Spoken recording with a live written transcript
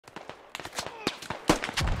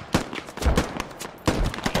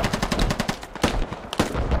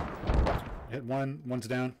hit one. One's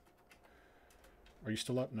down. Are you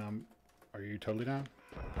still up? No. Are you totally down?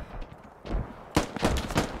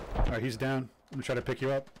 Alright, he's down. I'm gonna try to pick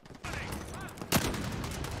you up.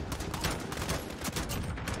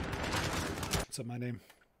 What's up, my name?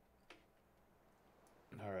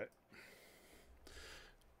 Alright.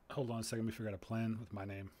 Hold on a second. Let me figure out a plan with my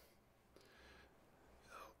name.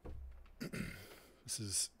 This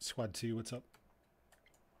is Squad 2. What's up?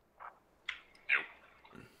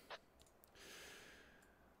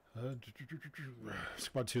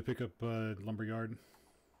 Squad 2, pick up Lumberyard.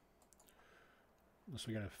 Unless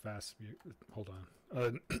we got a fast... Hold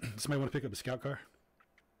on. Somebody want to pick up a scout car?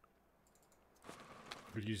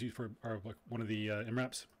 Would you use it for like, one of the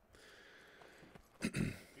MRAPs?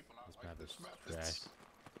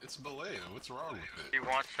 It's Belaya. What's wrong with it? Do you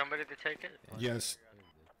want somebody to take it? Yes.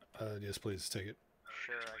 Yes, please, take it.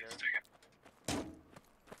 Sure, I guess. I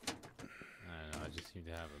don't know, I just seem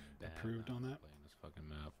to have a bad Approved on that? playing this fucking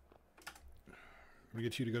map. We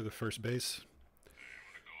get you to go to the first base.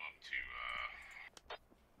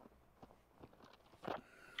 I go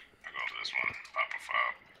up to this one. Pop a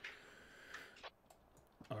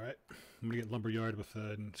 5. Alright. I'm gonna get Lumberyard with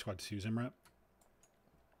Squad 2's MRAP.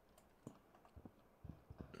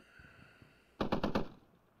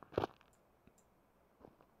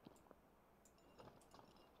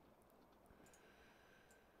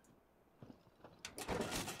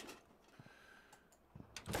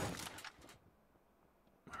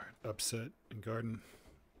 Upset and Garden.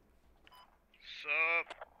 Sup?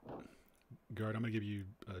 Guard, I'm gonna give you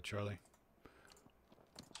Charlie.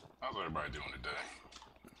 How's everybody doing today?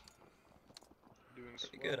 Doing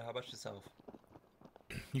Pretty good. How about yourself?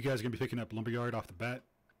 You guys are gonna be picking up Lumberyard off the bat,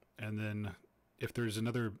 and then if there's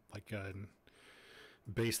another like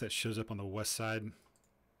base that shows up on the west side,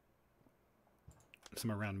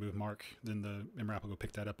 somewhere around move mark, then the MRAP will go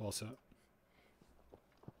pick that up also.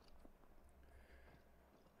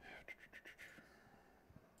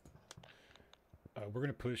 We're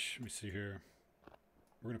gonna push. Let me see here.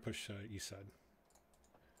 We're gonna push east side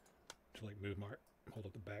to like move mark, hold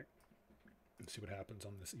up the back, and see what happens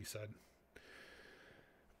on this east side.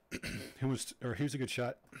 Here's a good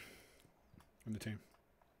shot from the team.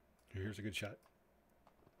 Here's a good shot.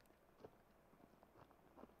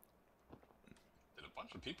 Did a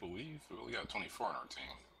bunch of people leave? We only got 24 on our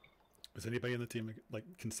team. Is anybody in the team like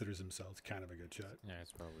considers themselves kind of a good shot? Yeah,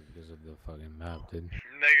 it's probably because of the fucking map, dude.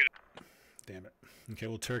 Negative. Damn it. Okay,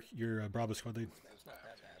 well, Turk, you're Bravo squad lead.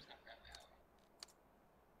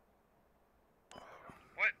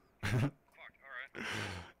 What? Fuck, alright.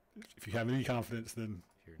 If you have any confidence, then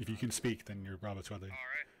if you can speak, then you're Bravo squad lead.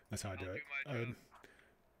 Alright. That's how I do I'll it. do my job.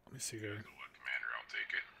 Let me see here. Commander, I'll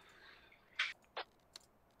take it.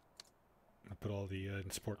 I'll put all the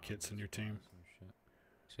support kits in your team. Some shit.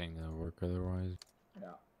 This ain't gonna work otherwise.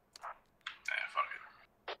 Fuck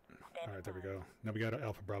it. Alright, there we go. Now we got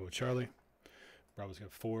Alpha Bravo Charlie. Bravo's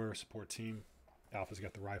got 4 support team. Alpha's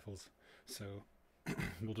got the rifles. So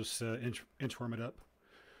we'll just inch warm it up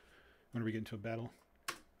when we get into a battle.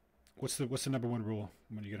 What's the number 1 rule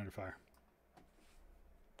when you get under fire?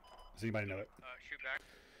 Does anybody know it? Shoot back.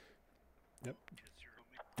 Yep.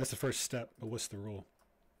 That's the first step, but what's the rule?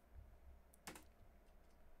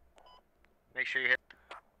 Make sure you hit.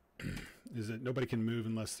 Is that nobody can move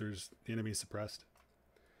unless there's the enemy is suppressed.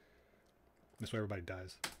 That's why everybody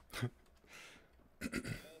dies.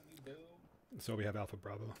 So we have Alpha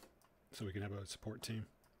Bravo, so we can have a support team,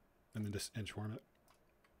 and then just inch warm it.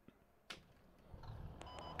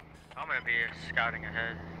 I'm gonna be scouting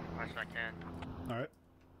ahead as much as I can. All right.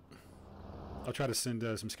 I'll try to send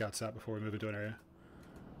some scouts out before we move into an area.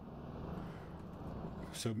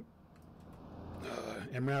 So,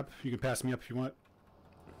 MRAP, you can pass me up if you want.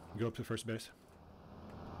 Go up to first base.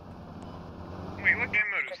 Wait, what game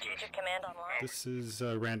mode is this? Strategic command online. This is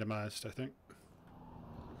randomized, I think.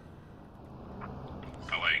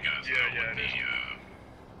 I'll let you guys know Yeah, what it is.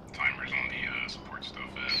 the timers on the support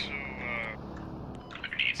stuff is. So,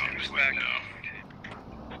 If you need something, just let me know.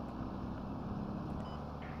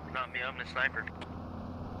 not me, I'm the sniper.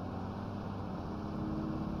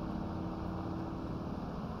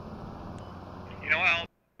 You know what, I'll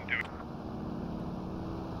do it.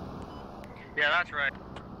 Yeah, that's right.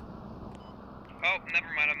 Oh,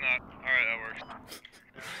 never mind, I'm not. Alright, that works.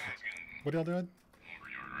 What y'all doing?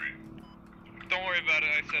 Don't worry about it,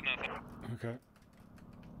 I said nothing. Okay.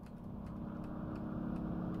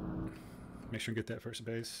 Make sure and get that first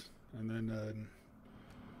base, and then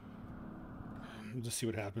we'll just see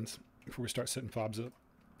what happens before we start setting fobs up.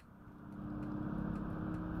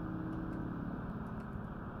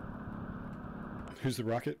 Who's the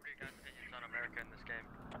rocket? What do you guys' opinions on America in this game?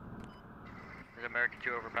 Is American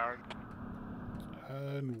 2 overpowered?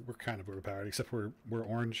 We're kind of overpowered, except we're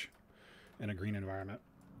orange in a green environment.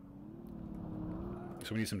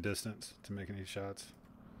 So we need some distance to make any shots.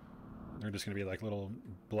 They're just going to be like little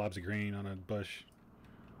blobs of green on a bush.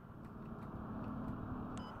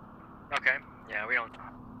 Okay. Yeah, we don't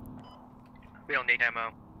need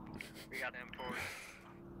ammo. We got M4.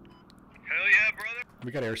 Hell yeah, brother.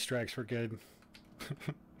 We got airstrikes, we're good.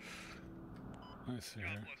 Let's see God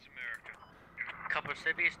here. bless America. Couple of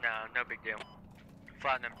civvies? No big deal.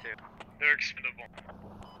 Flatten them too. They're expendable.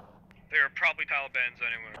 They are probably Taliban's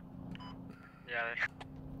anyway. Yeah.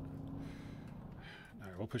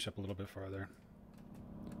 Alright, we'll push up a little bit farther.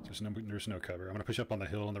 There's no cover. I'm going to push up on the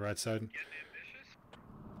hill on the right side. Getting ambitious?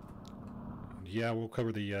 Yeah, we'll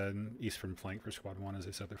cover the eastern flank for Squad 1 as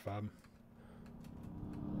they set their fob.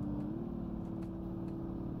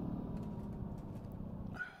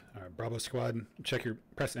 Alright, Bravo Squad,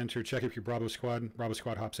 press enter, check if your Bravo Squad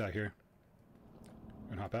hops out here.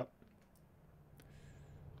 And hop out.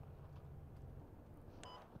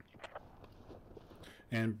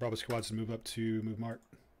 And Bravo Squads to move up to move mark.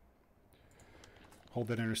 Hold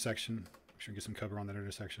that intersection. Make sure you get some cover on that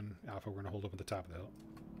intersection. Alpha, we're going to hold up at the top of the hill.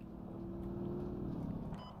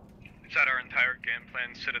 Is that our entire game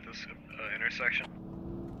plan? Sit at this intersection?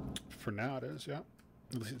 For now it is, yeah.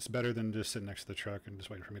 At least it's better than just sitting next to the truck and just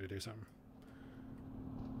waiting for me to do something.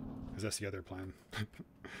 Because that's the other plan.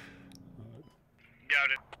 Got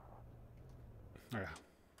it. Alright,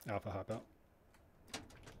 Alpha, hop out.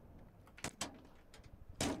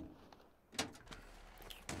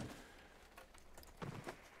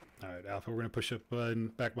 Alright, Alpha, we're going to push up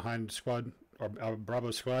back behind squad, our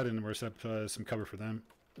Bravo squad, and we're set up some cover for them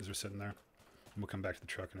as they're sitting there. And we'll come back to the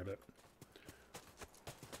truck in a bit.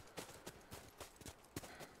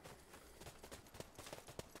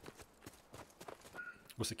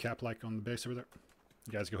 What's the cap like on the base over there?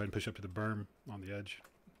 You guys go ahead and push up to the berm on the edge.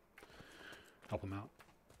 Help them out.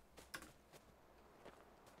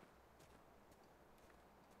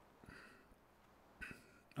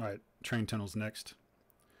 Alright, train tunnels next.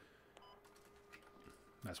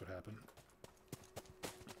 That's what happened.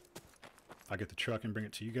 I'll get the truck and bring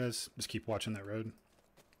it to you guys. Just keep watching that road.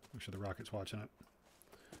 Make sure the rocket's watching it.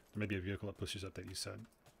 There may be a vehicle that pushes up that east side.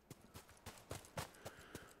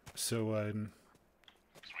 So, Just waiting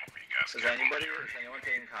for you guys to Is get anyone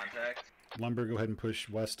taking contact? Lumber, go ahead and push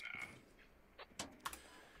west.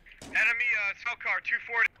 Enemy smoke car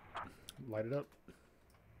 240. Light it up.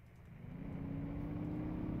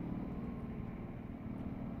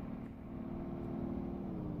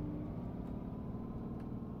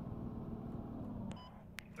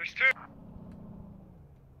 There's two.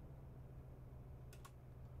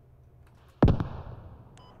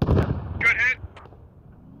 Good hit.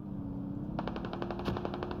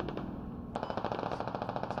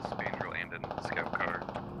 It's a Spandrel and a scout car.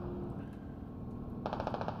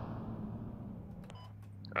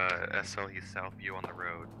 SLE south view on the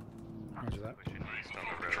road. Roger that. Pushing east on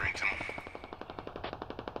the road. train tunnel.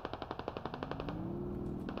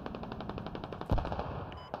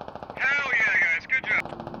 Hell yeah, guys. Good job.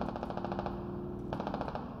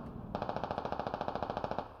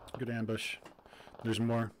 Good ambush. There's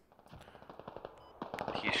more.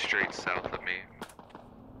 He's straight south of me.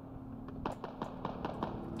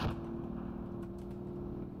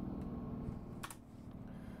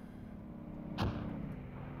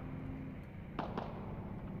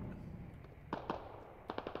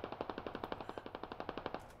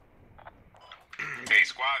 Okay,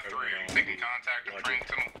 squad 3, I'm taking contact of train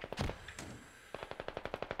tunnel.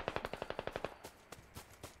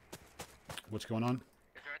 What's going on?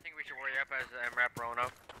 Is there anything we should worry up as MRAP rolling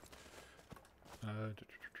up?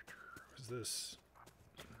 What's this?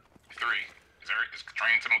 3, is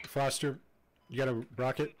train tunnel. Foster, you got a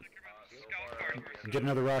rocket? Scout car. Get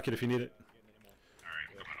another rocket if you need it. Alright,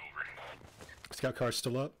 coming over. Scout car's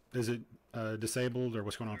still up? Is it disabled or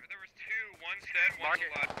what's going on? There was two. One's dead. One's Mark it.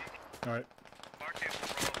 alive. Alright. Mark it.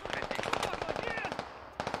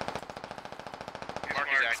 Roll Mark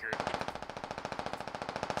is accurate.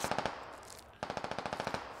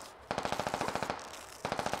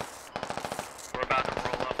 We're about to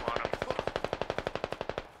roll up on him.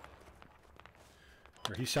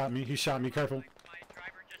 He shot me. He shot me. Careful. My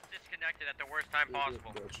driver just disconnected at the worst time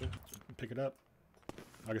possible. Pick it up.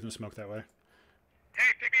 I'll get some smoke that way.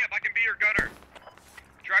 Hey, pick me up. I can be your gunner.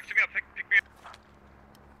 Drive to me up. Pick me up.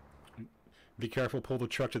 Be careful. Pull the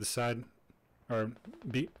truck to the side. Or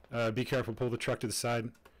be careful. Pull the truck to the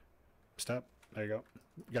side. Stop. There you go.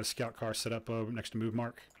 You got a scout car set up next to move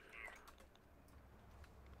mark.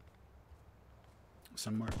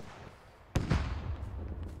 Somewhere.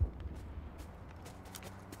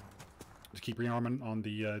 to keep rearming on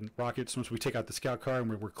the rockets. Once we take out the scout car and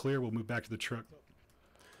we're clear, we'll move back to the truck.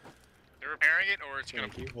 They're repairing it, or it's gonna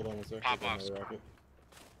Thank you. Hold on one second. pop Got off. another rocket.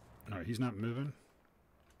 All right, he's not moving.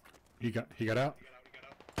 He got out.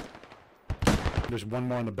 There's one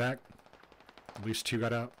more in the back. At least 2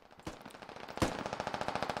 got out.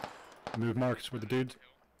 Move marks with the dudes.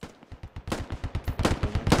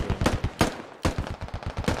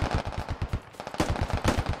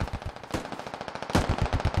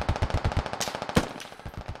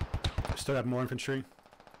 Still have more infantry.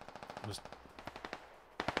 Just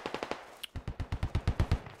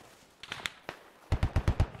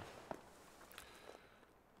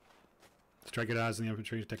let's try to get eyes on the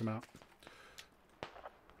infantry, take them out.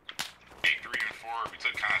 8, 3, and 4. We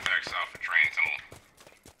took contact south of train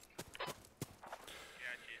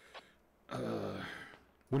tunnel.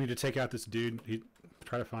 We need to take out this dude.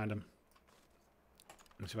 Try to find him.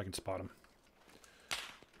 Let's see if I can spot him.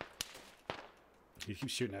 He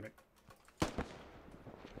keeps shooting at me.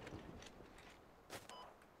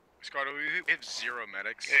 Squad, we have 0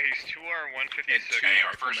 medics. Yeah, he's 2R156. Hey,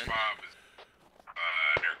 our first fob is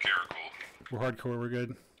near Karakul. We're hardcore, we're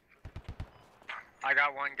good. I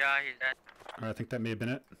got one guy, he's dead. Alright, I think that may have been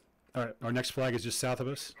it. Alright, our next flag is just south of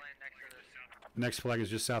us. Laying next to this. Next flag is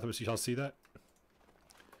just south of us. You all see that?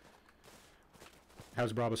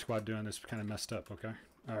 How's Bravo Squad doing? This kind of messed up, okay?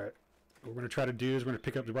 Alright. What we're going to try to do is we're going to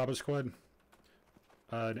pick up the Bravo Squad.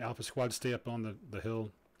 The Alpha Squad stay up on the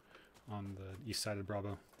hill on the east side of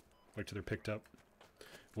Bravo. Wait till they're picked up.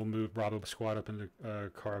 We'll move Bravo Squad up into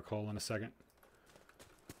Karakul in a second.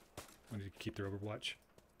 We need to keep their overwatch.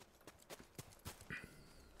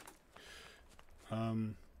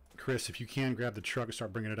 Chris, if you can, grab the truck and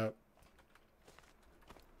start bringing it up.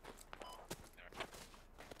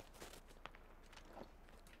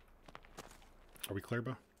 Are we clear,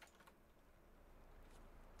 Bo?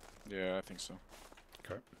 Yeah, I think so.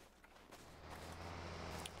 Okay.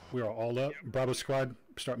 We are all up. Bravo Squad,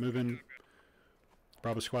 start moving.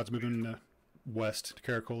 Bravo Squad's moving west to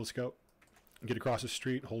Karakul. Let's go. Get across the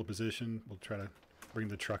street, hold a position. We'll try to bring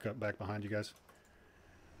the truck up back behind you guys.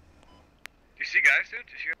 Do you see guys, dude?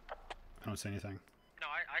 Do you see... I don't see anything. No,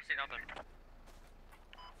 I see nothing.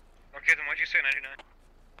 Okay, then why'd you say 99?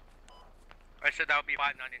 I said that would be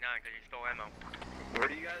 5.99 because you stole ammo. Where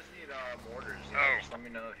do you guys need mortars? You know, Oh. just let me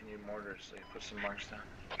know if you need mortars so you put some marks down.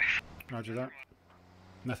 Roger that.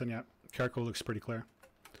 Nothing yet. Karakul looks pretty clear.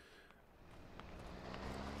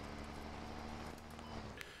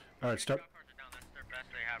 Alright, start. Truck cars are down, that's their best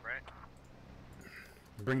they have, right?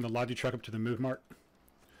 Bring the Logi truck up to the move mark.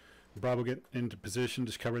 Bravo, get into position.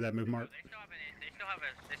 Just cover that move mark. They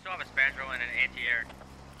still have a spandrel and an anti-air.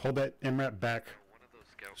 Hold that MRAP back. One of those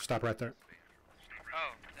scouts. Stop right there.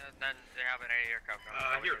 Oh, then they have an anti-aircraft.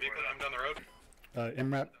 Here, vehicle coming down the road.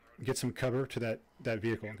 MRAP, get some cover to that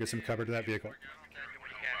vehicle. Get some cover to that vehicle.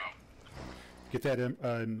 Get that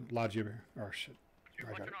Logi over here. Oh shit. I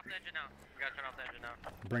got Turn it. off the engine now. We gotta turn off the engine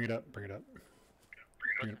now. Bring it up. Bring it up.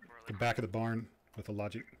 Bring it up. The back of the barn with the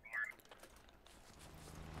Logic.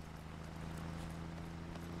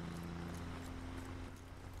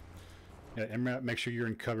 Yeah, MRAP, make sure you're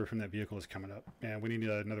in cover from that vehicle that's coming up. And we need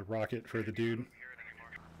another rocket for the dude.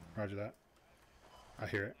 Roger that. I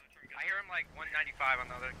hear it. I hear him like 195 on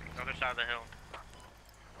the other side of the hill.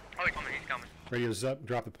 Oh, he's coming, he's coming. Radio's up.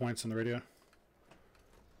 Drop the points on the radio.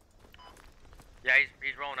 Yeah,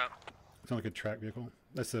 he's rolling up. It's not like a track vehicle.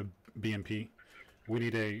 That's a BMP. We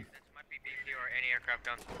need a... This might be BT or anti-aircraft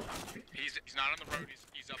guns. He's not on the road.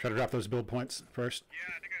 He's up. Try to drop those build points first.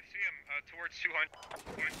 Yeah, I think I see him towards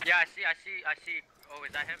 200. Yeah, I see. Oh,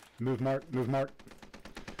 is that him? Move mark. Move mark.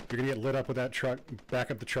 You're going to get lit up with that truck. Back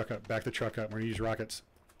up the truck up. Back the truck up. We're going to use rockets.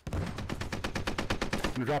 I'm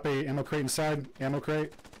going to drop a ammo crate inside. Ammo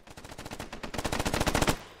crate.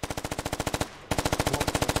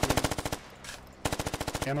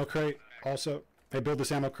 Ammo crate also. Hey, build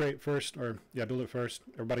this ammo crate first. Or, yeah, build it first.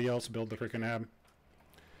 Everybody else build the freaking ab.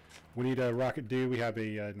 We need a rocket dude. We have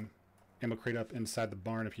a ammo crate up inside the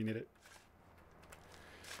barn if you need it.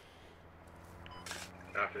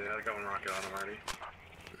 Copy that. I got one rocket on him already.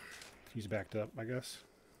 He's backed up, I guess.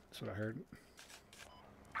 That's what I heard.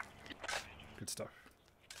 Good stuff.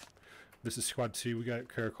 This is squad 2. We got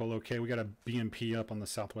Karakul okay. We got a BMP up on the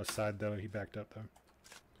southwest side, though. He backed up, though.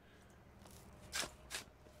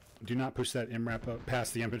 Do not push that MRAP up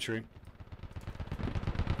past the infantry.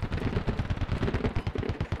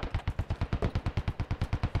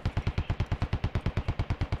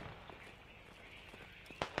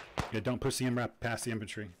 Yeah, don't push the MRAP past the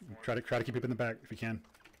infantry. Try to keep it in the back if you can.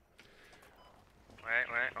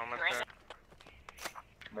 Right, almost there.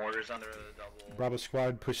 Mortars under the double. Bravo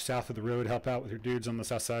squad, push south of the road. Help out with your dudes on the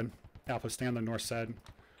south side. Alpha, stay on the north side.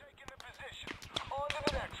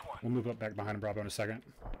 We'll move up back behind Bravo in a second.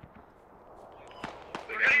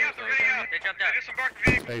 They're getting out. They jumped out. Disembarked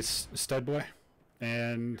the vehicle. Hey, Stud Boy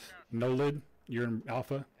and No Lid, you're in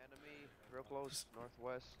Alpha. Enemy, real close,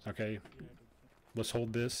 northwest. Okay, let's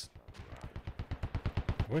hold this.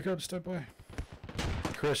 Wake up, Stud Boy.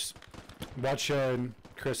 Chris, watch.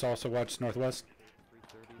 Chris, also watch northwest.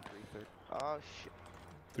 330. Oh shit.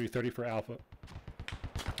 330 for Alpha.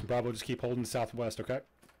 Bravo, just keep holding southwest, okay?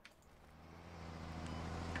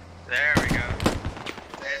 There we go.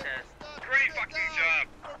 Great fucking job.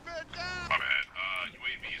 My bad.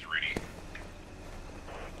 UAV is ready.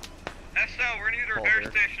 SL, we're gonna use the repair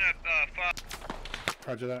station at 5.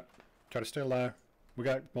 Roger that. Try to stay alive. We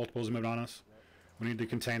got multiples moving on us. We need to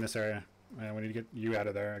contain this area. And we need to get you out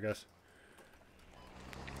of there, I guess.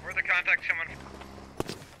 Where are the contacts coming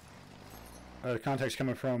from? Contacts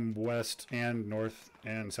coming from west and north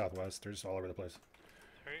and southwest. They're just all over the place.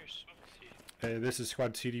 Hey, this is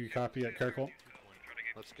Squad T. Do you copy at Karakul?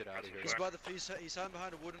 Let's get out of here. He's by the he's hiding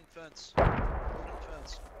behind a wooden fence. Wooden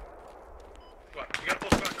fence. What? We got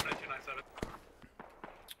full squad coming in 297.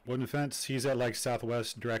 Wooden fence. He's at like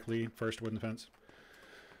southwest directly. First wooden fence.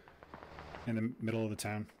 In the middle of the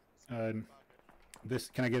town. This.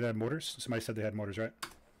 Can I get mortars? Somebody said they had mortars, right?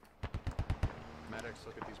 Maddox,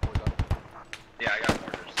 look at these boys up. Yeah, I got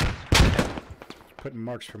mortars. Putting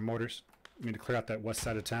marks for mortars. We need to clear out that west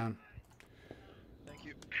side of town. Thank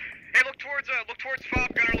you. Hey, look towards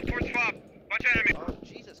FOB, Gunner, look towards FOB. Watch enemy. Oh,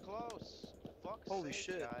 Jesus, close. Fuck's Holy sake,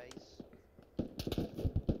 shit. guys.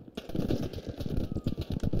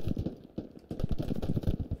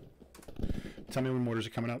 Tell me when mortars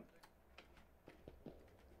are coming up.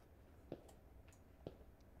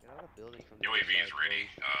 Get out of the building from the UAV other is side, ready.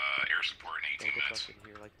 Air support in 18 bro. Don't minutes. get stuck in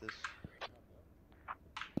here like this.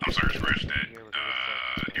 I'm sorry, scratch that. Here with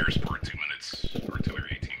the Air support 2 minutes.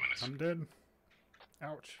 Artillery 18 minutes. I'm dead.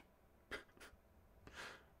 Ouch.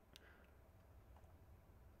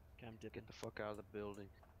 Get the fuck out of the building.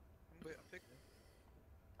 Wait, I picked.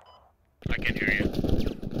 I can't hear you.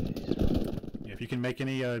 Yeah, if you can make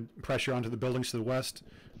any pressure onto the buildings to the west,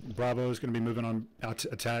 Bravo is going to be moving on out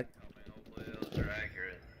to attack. Hopefully those are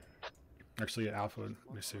accurate. Actually, Alpha.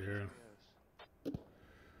 Let me see here.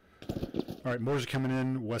 All right, mortars are coming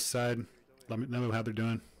in west side. Let me know how they're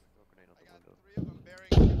doing. Throw a grenade out the window.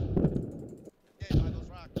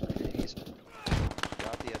 Jeez.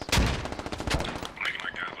 Got the I'm making my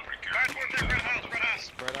guys over here. Guys, where's that red house? Red house.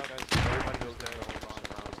 Spread out, guys. Everybody goes there to hold on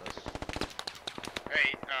around us. Hey,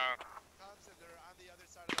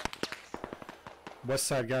 West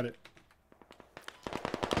side, got it.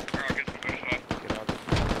 I'll get some good stuff. Get out.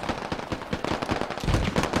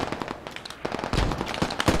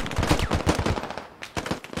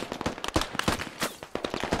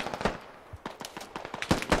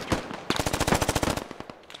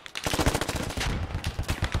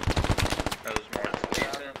 Those mortars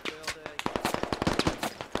decent.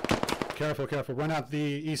 Careful, careful. Run out the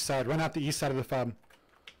east side. Run out the east side of the fob.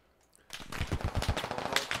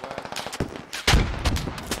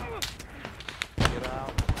 Get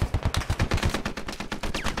out.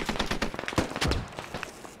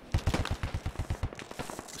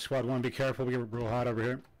 Squad 1, be careful. We get real hot over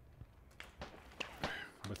here.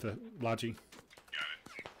 With the Logi.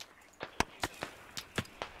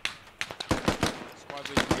 Squad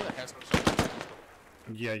leader, you got a hazmat shot.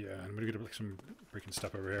 Yeah, yeah. I'm going to get some freaking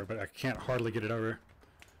stuff over here, but I can't hardly get it over.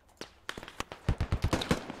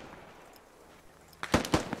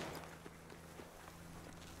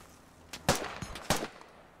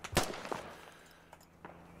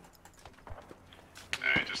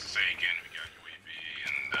 Just to say again, we got UAV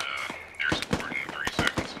and air support in 30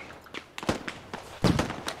 seconds.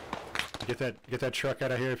 Get that truck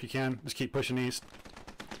out of here if you can. Just keep pushing east.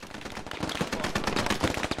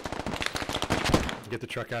 Get the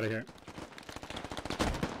truck out of here.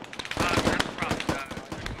 That's the problem.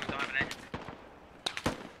 Don't have an engine.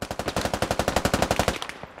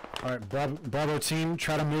 All right, Bravo team,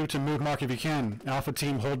 try to move mark if you can. Alpha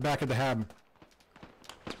team, hold back at the hab.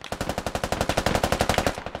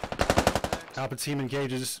 Alpha team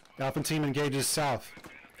engages south.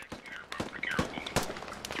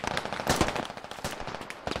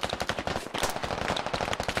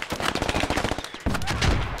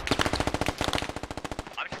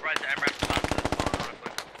 I'm surprised the MRAP's not this far,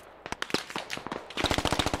 honestly.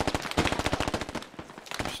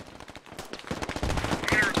 I'm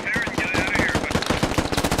gonna repair and get it out of here, but...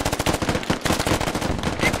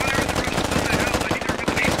 Keep firing the Russians in the hell. I need to remove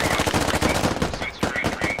the beast from us. Since you're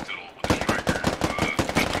entering Diddle with the striker,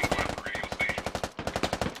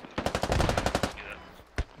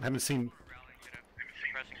 haven't seen.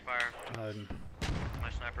 Suppressing fire. My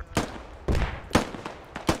sniper.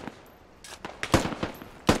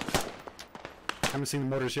 Haven't seen the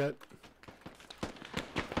mortars yet.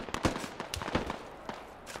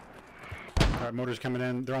 Alright, mortars coming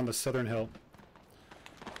in. They're on the southern hill.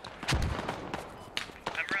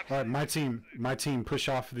 Alright, my team, push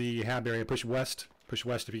off the hab area. Push west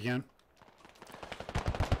if you can.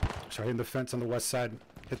 Start hitting the fence on the west side.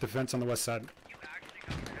 Hit the fence on the west side.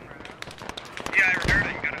 Yeah, I heard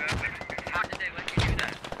it. Got it. How did they let you do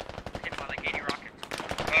that? Hit by like 80 rockets.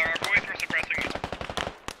 Our boys were suppressing it.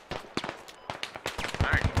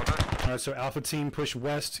 Alright, well done. Alright, so Alpha team, push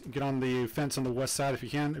west. Get on the fence on the west side if you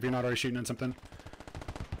can. If you're not already shooting at something.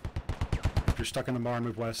 If you're stuck in the bar,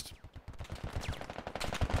 move west.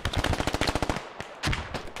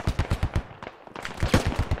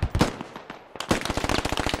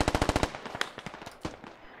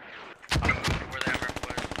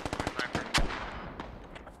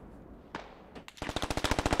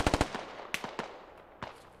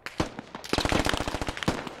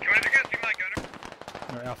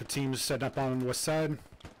 Alpha team's setting up on the west side.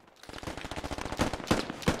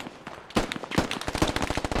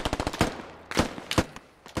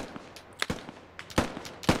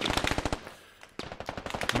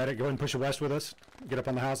 Medic, go ahead and push it west with us. Get up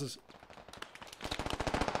on the houses.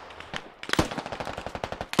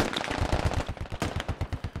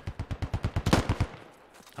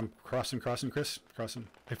 I'm crossing, Chris. Crossing.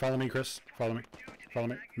 Hey, follow me, Chris. Follow me.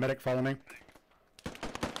 Medic, follow me.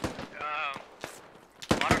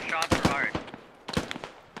 A lot of shots are hard.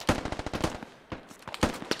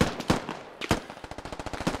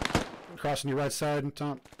 Crossing your right side,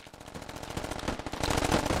 Tom.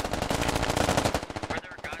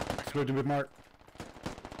 Let's move to mid-mark.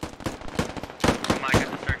 Oh my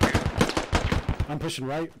god, start shooting. I'm pushing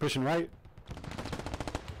right.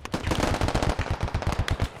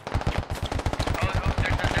 Oh,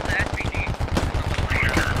 there's an SPG.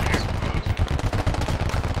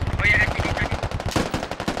 Oh yeah, SPG checking.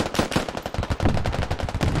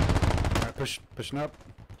 Alright, pushing up.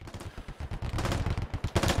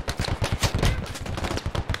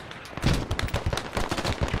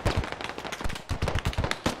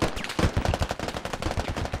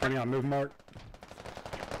 Turning on move mark.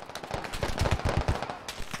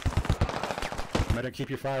 Medic, keep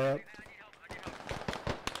your fire up.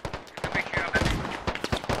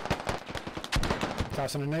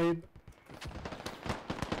 Tossing a nade.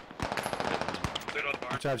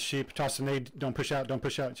 Watch out, sheep. Toss a nade. Don't push out,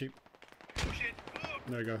 sheep.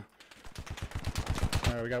 There you go.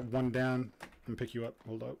 Alright, we got one down. I'm gonna pick you up.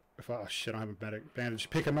 Hold up. Oh shit, I don't have a medic. Bandage.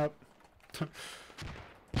 Pick him up.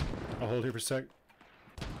 I'll hold here for a sec.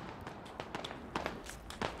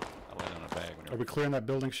 Are we clearing that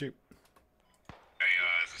building, sheep? Hey,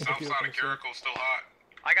 is the south side of Karakul still hot?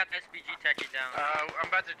 I got the SPG techie down. I'm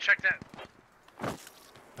about to check that.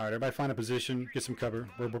 Alright, everybody find a position. Get some cover.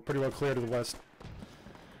 We're pretty well clear to the west.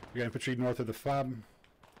 We got infantry north of the fob.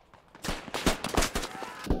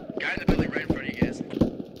 Guy in the building right in front of you guys.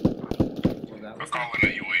 I'm calling a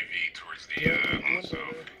UAV towards the, so.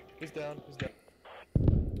 He's down.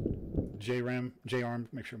 J-arm,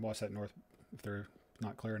 make sure watch that north if they're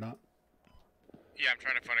not clear or not. Yeah, I'm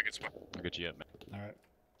trying to find a good spot. I'll get you up, man. Alright.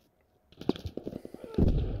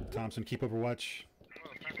 Thompson, keep overwatch.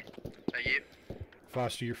 Thank you.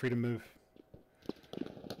 Foster, you're free to move.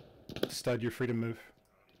 Stud, you're free to move.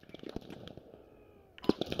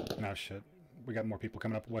 No shit. We got more people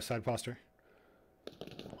coming up west side, Foster.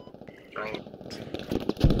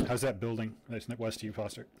 How's that building that's west of you,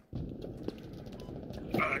 Foster?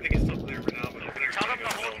 I think it's still clear for now, but Tell them to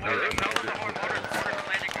hold mortars. Tell them to hold mortars. Mortars are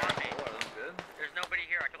landing on me. There's nobody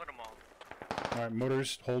here. I killed them all. Alright,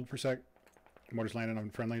 mortars, hold for a sec. Mortars landing on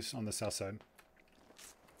friendlies on the south side.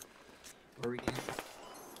 Where are we going?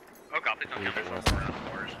 Oh god, please don't kill me.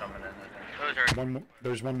 Mortars coming in, I think. Those are...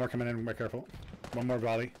 There's one more coming in, be careful. One more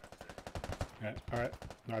volley. Alright,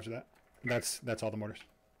 roger that. That's all the mortars.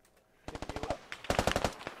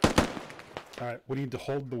 Alright, we need to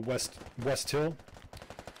hold the west hill.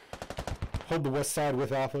 Hold the west side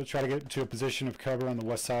with Alpha. Try to get to a position of cover on the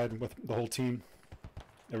west side with the whole team.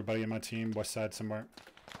 Everybody in my team, west side somewhere.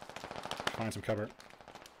 Find some cover.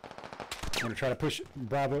 I'm gonna try to push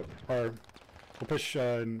Bravo, or we'll push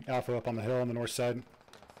Alpha up on the hill on the north side.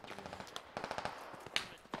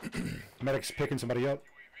 Medic's picking somebody up.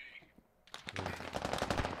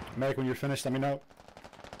 Medic, when you're finished, let me know.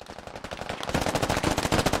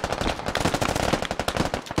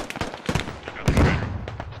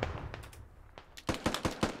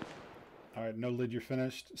 Alright, no lid, you're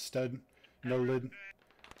finished. Stud, no lid.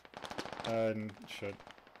 And shit.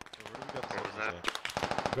 Got the What was soldiers that? there.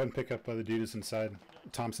 Go ahead and pick up the dude that's inside.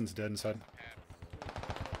 Thompson's dead inside.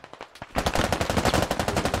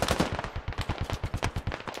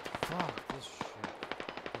 Fuck this shit.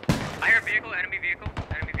 I hear enemy vehicle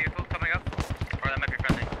coming up. Or that might be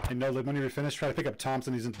friendly. Hey, no, when you're finished, try to pick up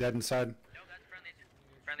Thompson. He's dead inside. No, that's friendly.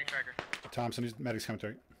 Friendly striker. Thompson, he's medic's coming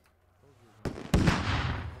through.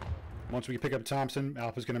 Once we pick up Thompson,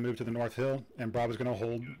 Alpha's going to move to the North Hill, and Bravo's going to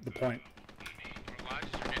hold the point.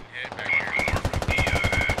 Elijah's are getting hit back here. North of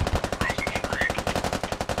the crossing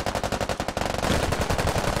street.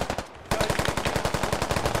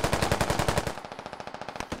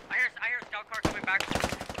 I hear a scout car coming back.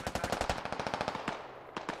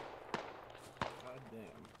 God damn.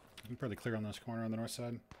 You can probably clear on this corner on the north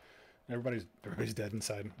side. Everybody's dead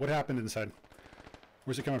inside. What happened inside?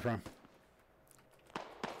 Where's it coming from?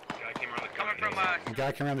 Guy came around the Coming corner. from A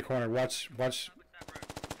guy came around the corner. Watch.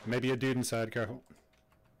 Maybe a dude inside. Careful.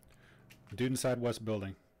 Dude inside west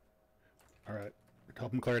building. All right.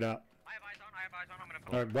 Help him clear it out. I have eyes on. I'm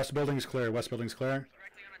gonna All right. West building is clear. West building's clear.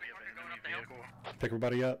 directly on the corner going up the hill. Pick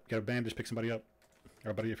everybody up. Get a bandage. Pick somebody up.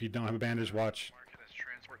 Everybody, if you don't have a bandage, watch. Market as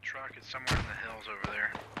transport truck is somewhere in the hills over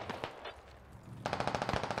there.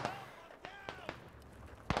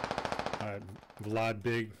 All right. Vlad,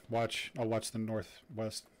 big. Watch. I'll watch the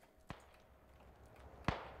northwest.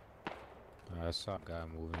 I saw a guy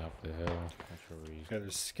moving up the hill. Not sure where he's. Yeah,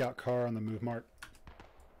 there's a scout car on the move mark.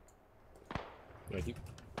 Wait,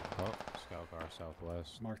 oh, scout car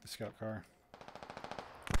southwest. Mark the scout car.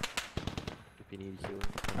 If you need healing.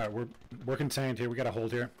 All right, we're contained here. We got to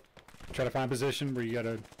hold here. Try to find a position where you got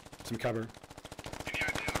some cover. Any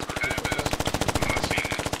idea where that is? I'm not seeing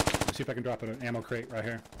it. Let's see if I can drop an ammo crate right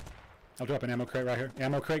here. I'll drop an ammo crate right here.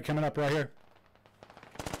 Ammo crate coming up right here.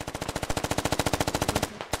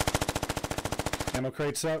 Ammo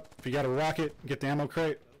crate's up. If you got a rocket, get the ammo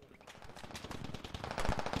crate.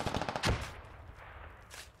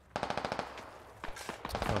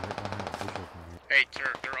 Hey,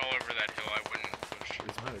 they're all over that hill. I wouldn't push.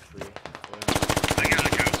 He's behind a tree. I got the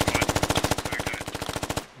cow squad. Very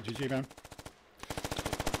good. GG, man.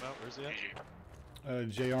 Where's he at? GG.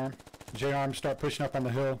 J-Arm. J-Arm, start pushing up on the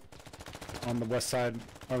hill. On the west side,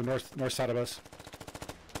 or the north side of us.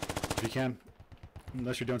 If you can.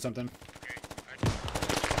 Unless you're doing something.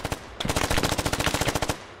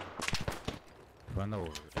 Run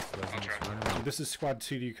over. I'll try. This is squad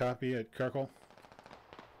 2. Do you copy at Karakul?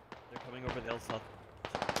 They're coming over the hill south.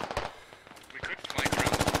 We could flank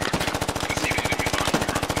around the corner. I see the enemy on the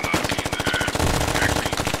truck. I'm not seeing the enemy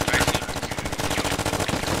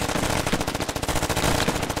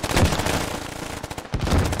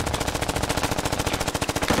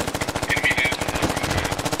head.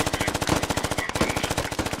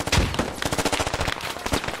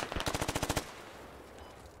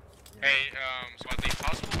 Hey, squad lead,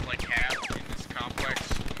 possible to like have in this complex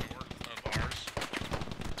north of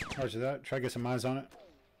ours? Roger that. Try to get some eyes on it.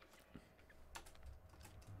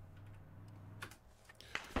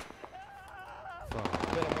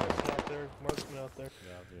 Marksman out there. Marksman out there.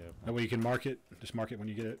 Yeah. That way you can mark it. Just mark it when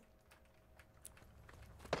you get it.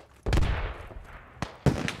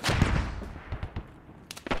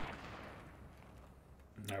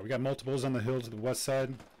 Alright, we got multiples on the hill to the west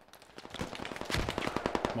side.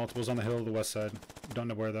 Multiples on the hill to the west side. Don't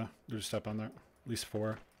know where though. They're just up on there. At least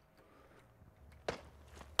 4.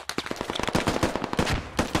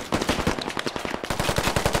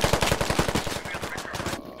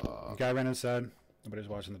 Guy ran inside. Nobody's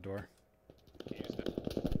watching the door.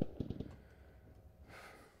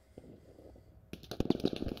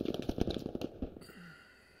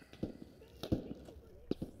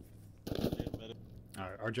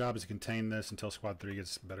 Alright, our job is to contain this until Squad 3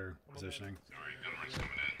 gets better positioning. Sorry, gunrush coming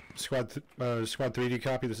in. Squad 3, do you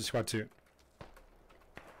copy? This is Squad 2.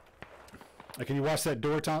 Can you watch that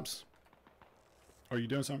door, Toms? Are you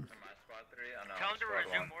doing something? Am I squad 3? Oh, no, Tell him to squad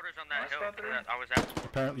resume 1. orders on Am I that hill squad 3? that I was at.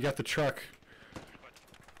 Apparently, you got the truck.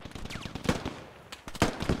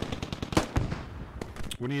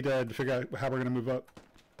 We need to figure out how we're going to move up.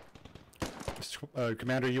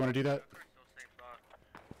 Commander, you want to do that?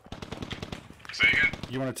 Say again?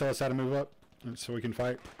 You want to tell us how to move up so we can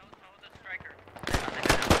fight?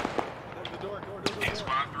 In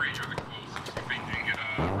squad 3, you're the closest. You think you can get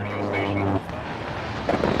a radio station?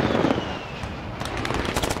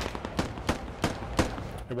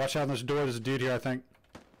 Hey, watch out on this door. There's a dude here, I think.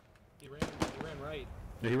 He ran right.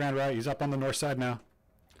 Yeah, he ran right. He's up on the north side now.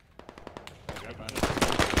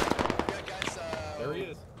 There he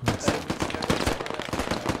is.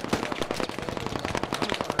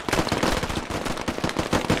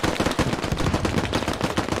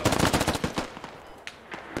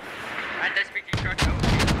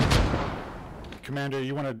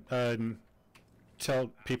 want to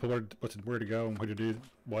tell people where to go and where to do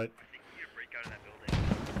what?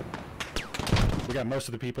 We got most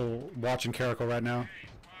of the people watching Karakul right now.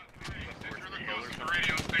 You're the closest to the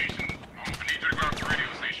radio station. I need you to go out to the radio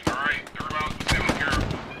station, alright? Everybody else stay on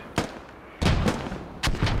Karakul.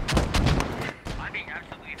 I'm being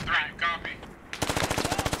absolutely 3, copy.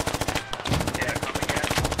 Yeah, come again.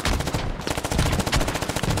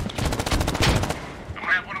 I'm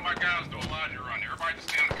gonna have one of my guys do a lodge run. Everybody just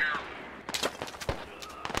stay on Karakul.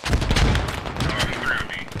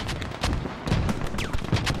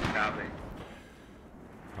 Copy.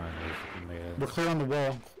 We're clear on the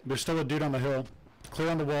wall. There's still a dude on the hill. Clear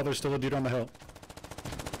on the wall. There's still a dude on the hill.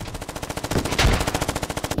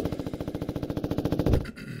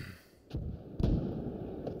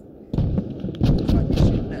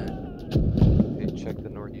 Hey, check the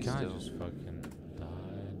northeast Guy still. just fucking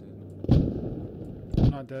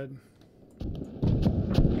died. Not dead.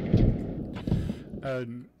 Hey,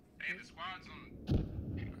 the squad's on.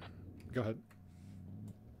 Go ahead.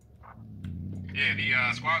 Yeah,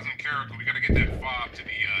 the squad's in Karakul. We gotta get that fob to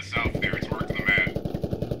the south there. It's marked on the map.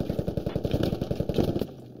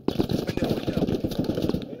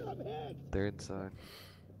 They're inside.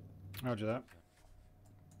 Roger that.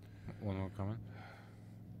 One more coming.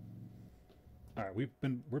 All right, we're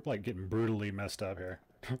like getting brutally messed up here.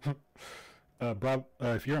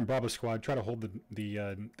 If you're in Bravo squad, try to hold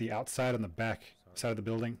the outside and the back side of the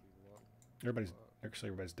building. Everybody's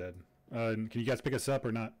dead. Can you guys pick us up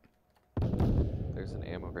or not? There's an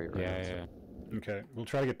ammo crate right Yeah, outside. yeah. Okay, we'll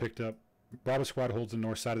try to get picked up. Bravo squad holds the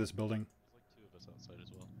north side of this building. There's like 2 of us outside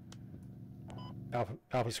as well.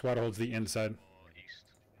 Alpha squad holds the inside. East.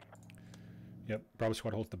 Yep, Bravo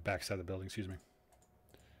squad holds the back side of the building. Excuse me.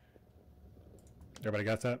 Everybody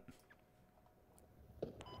got that?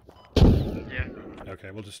 Yeah.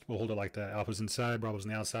 Okay, we'll hold it like that. Alpha's inside, Bravo's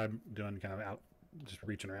on the outside, doing kind of out, just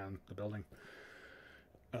reaching around the building.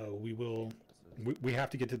 We have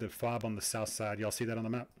to get to the fob on the south side. Y'all see that on the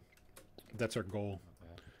map? That's our goal.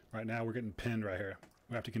 Right now we're getting pinned right here.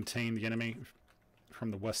 We have to contain the enemy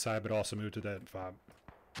from the west side, but also move to that fob.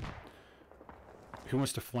 Who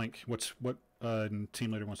wants to flank? What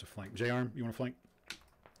team leader wants to flank? J-Arm, you want to flank?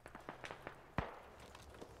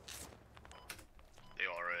 They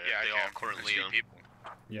all right. Yeah, they I all can. currently There's on. people.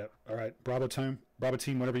 Yep. All right. Bravo team, whatever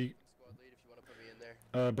you. Squad lead, if you want to put me in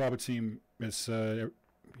there. Bravo team is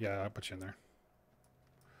yeah, I'll put you in there.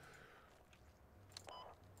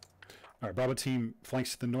 All right, Bravo team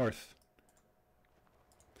flanks to the north,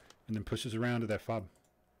 and then pushes around to that fob.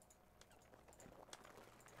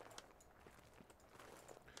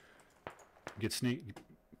 Get sneak,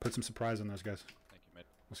 put some surprise on those guys. Thank you, mate.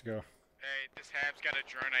 Let's go. Hey, this hab's got a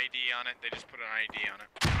drone ID on it. They just put an ID on it.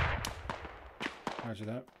 Roger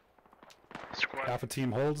that. Squad. Alpha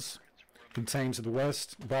team holds, contains to the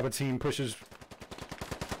west. Bravo team pushes.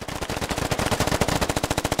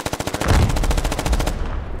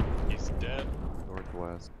 He's dead.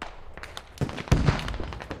 Northwest.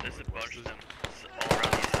 There's a bunch of them. It's all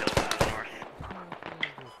around these hills to the north.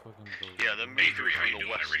 Yeah, the Bay 3, how you from doing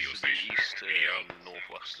the at west radio to the station? east Radio.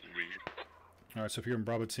 northwestern region. All right, so if you're in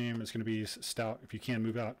Bravo team, it's going to be stout. If you can,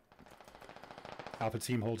 move out. Alpha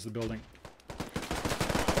team holds the building. I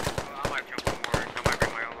might jump on more. I might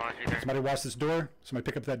bring my own launch either. Somebody watch this door. Somebody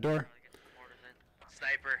pick up that door. Get some mortars in.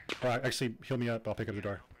 Sniper. All right, actually, heal me up. I'll pick up the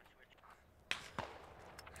door.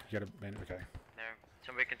 You got to, okay. There.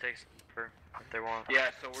 Somebody can take sniper if they want. Yeah,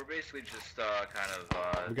 so we're basically just kind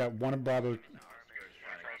of We got one in Bravo. trying to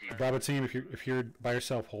keep Bravo team, if you're by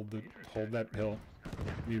yourself, hold that hill.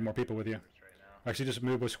 You need more people with you. right now. Actually, just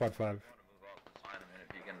move with squad 5. I want to move off this line a minute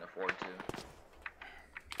if you can afford to.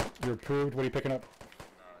 You're approved. What are you picking up?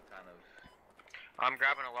 Kind of. I'm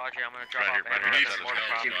grabbing a logi. I'm gonna drop Roger, off Roger. ammo. Need That's some mortar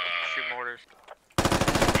help. pop. Shoot mortars.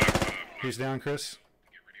 He's down, Chris.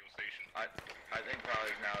 Get radio station. I think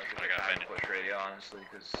probably now is a I good got time to abandoned. push radio, honestly,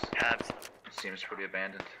 because Abs. it seems pretty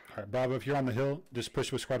abandoned. All right, Bravo, if you're on the hill, just push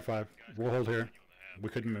with squad 5. We'll hold here. We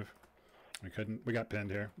couldn't move. We got pinned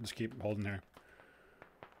here. Just keep holding here.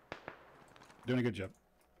 Doing a good job.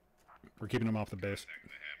 We're keeping them off the base. Back to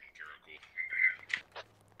the hab in Karakul.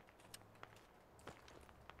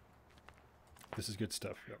 This is good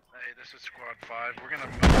stuff. Yep. Hey, this is Squad 5. We're gonna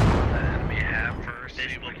move the enemy hab first, see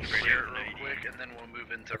if we can clear it real quick, and then we'll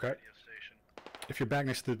move into Okay. radio station. If you're back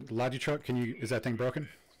next to the Logi truck, is that thing broken?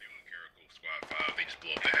 Stay on Karakul. Squad 5. They just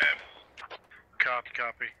blew up the hab.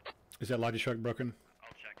 Copy. Is that Logi truck broken?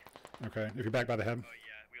 I'll check. Okay. If you're back by the hub, Oh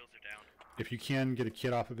yeah, wheels are down. if you can get a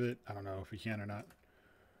kit off of it, I don't know if you can or not.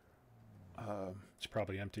 It's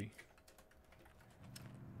probably empty.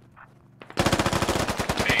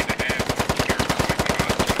 Hey, the hab.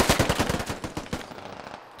 Karakul.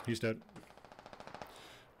 He's dead.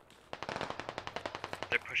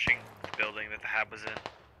 They're pushing the building that the hab was in.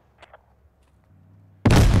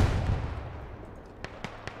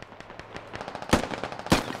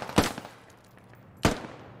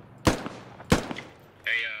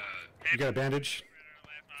 You got a bandage?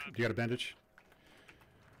 You got a bandage?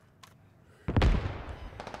 Yeah.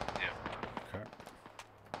 Okay.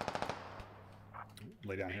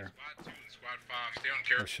 Lay down here. Squad 2 and Squad 5, stay on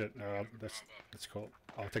Karakul. Oh shit, no, that's cool.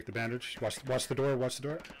 I'll take the bandage. Watch the door, watch the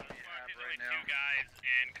door. There's only 2 guys,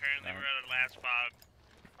 and currently we're at the last fob.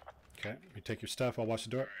 Okay, you take your stuff, I'll watch the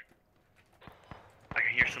door. I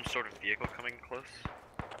can hear some sort of vehicle coming close.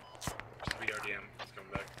 BRDM, it's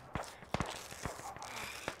coming back.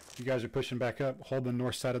 You guys are pushing back up. Hold the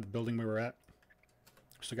north side of the building we were at.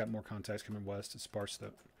 Still got more contacts coming west. It's sparse though.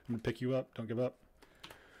 I'm gonna pick you up. Don't give up.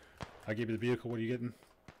 I gave you the vehicle. What are you getting?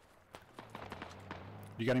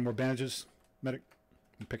 You got any more bandages, medic?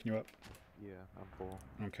 I'm picking you up. Yeah, I'm full.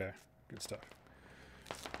 Okay, good stuff.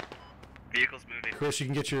 Vehicle's moving. Chris, you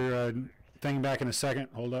can get your thing back in a second.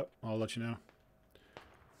 Hold up. I'll let you know.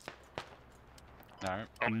 Alright.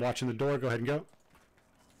 I'm watching the door. Go ahead and go.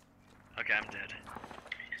 Okay, I'm dead.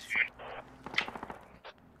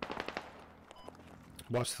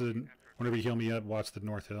 Watch the. Whenever you heal me up, watch the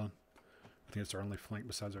north hill. I think it's our only flank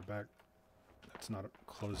besides our back. That's not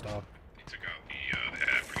closed off. He took out the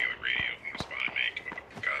ad for the other radio and responded, man. Keep up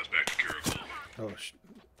with the guys back to Karakul.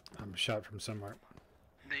 Oh, I'm shot from somewhere.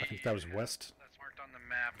 The, I think that was west. That's marked on the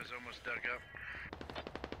map is almost dug up.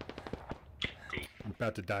 Cool. I'm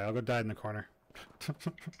about to die. I'll go die in the corner. 2 and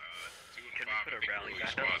 5, I think we're really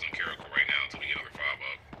squads on Karakul right now until we get another 5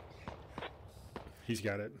 up. He's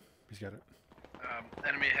got it. He's got it.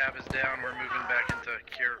 Enemy hab is down. We're moving back into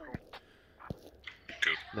Karakul.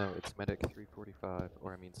 Cool. No, it's medic 345,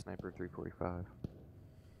 or I mean sniper 345.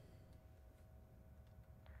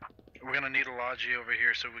 We're gonna need a logi over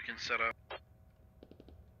here so we can set up.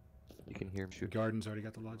 You can hear him The shoot. garden's already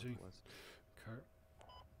got the lodging. Okay.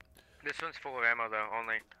 This one's full of ammo though,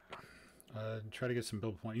 only. Try to get some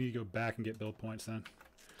build points. You need to go back and get build points then.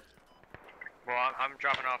 Well, I'm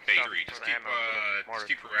dropping off Hey, stuff 3, for just the keep, ammo for the mortar. just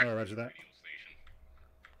keep Oh, roger that. radio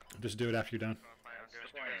station. Just do it after you're done.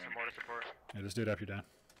 Doing some mortar support. Yeah, just do it after you're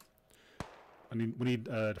done. We need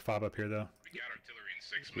to fob up here though. We got artillery in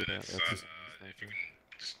 6 Yeah, minutes. that's just If you can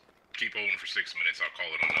just keep holding for 6 minutes, I'll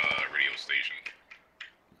call it on radio station.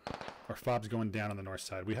 Our fob's going down on the north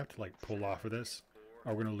side. We have to like pull off of this,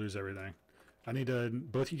 or we're gonna lose everything. I need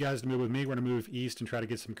both you guys to move with me. We're gonna move east and try to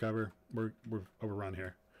get some cover. We're overrun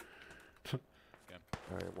here.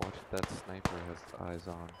 Alright, watch that sniper has eyes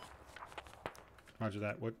on. Roger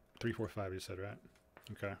that. What 345 you said, right?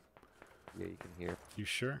 Okay. Yeah, you can hear. You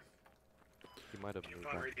sure? He might have moved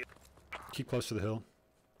up. Keep close to the hill.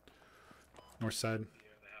 North side.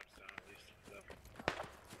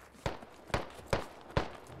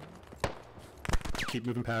 Keep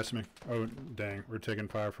moving past me. Oh, dang. We're taking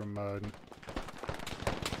fire from...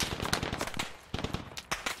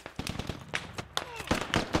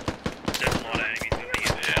 There's a lot of enemies moving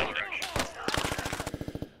in the other direction.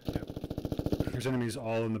 Yep. There's enemies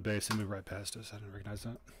all in the base. They move right past us. I didn't recognize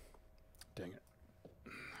that. Dang it.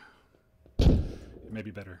 It may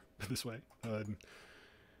be better this way.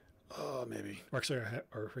 Oh, maybe. Or actually,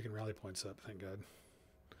 our freaking rally point's up. Thank God.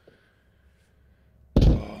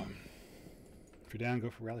 If you're down, go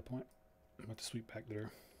for rally point. I'm about to sweep back there.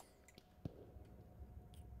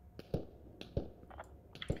 We're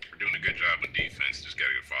doing a good job with defense. Just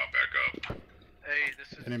gotta get fought back up. Hey,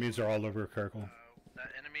 this is. Enemies are all over Karakul.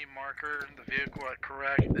 That enemy marker, the vehicle at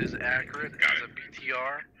correct is accurate. Got It's it. a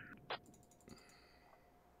BTR.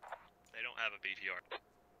 They don't have a BTR.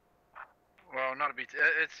 Well, not a BTR.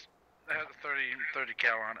 It has a 30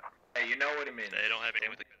 cal on it. Hey, you know what he means. They don't have any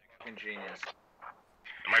with the. Fucking genius.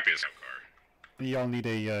 It might be a scout car. Y'all need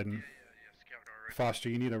a Yeah, scout car right. Foster.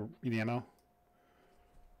 You need ammo.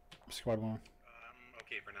 Squad 1. I'm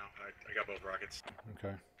okay for now. I got both rockets. Okay.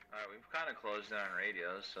 Alright, we've kind of closed down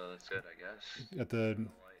radios, so that's good, I guess. At the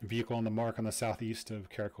vehicle on the mark on the southeast of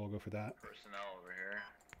Karakul. Go for that. Personnel over here.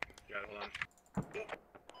 Got it, hold on.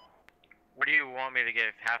 Where do you want me to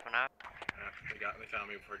get? Half an hour? They found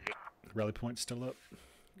me before you go. Rally point's still up.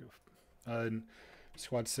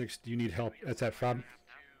 Squad 6. Do you need help at that fob?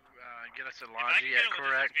 Get us a If I can logi get at a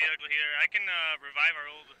correct. logistics vehicle here, I can revive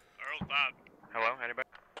our old Bob. Hello, anybody?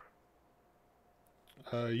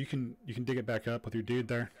 You can dig it back up with your dude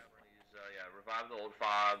there. Yeah, revive the old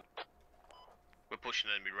fob. We're pushing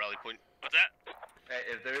enemy rally point. What's that? Hey,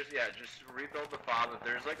 if there's, just rebuild the fob. If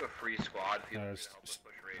there's like a free squad, people can it's- help us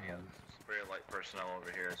push radios. It's very light personnel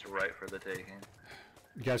over here. It's right for the taking.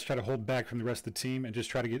 You guys try to hold back from the rest of the team and just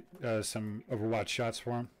try to get some Overwatch shots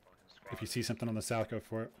for them. If you see something on the south, go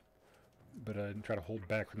for it. But try to hold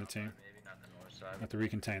back from the team. Maybe not the north side. Not to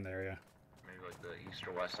recontain the area. Maybe like the east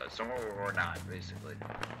or west side. Somewhere where we're not, basically.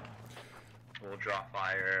 We'll draw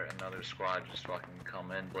fire, another squad just fucking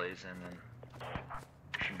come in blazing, and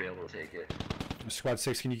should be able to take it. Squad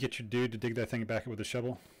 6, can you get your dude to dig that thing back up with a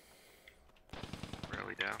shovel?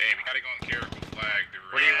 Really down. Hey, we gotta go on the Karakul flag.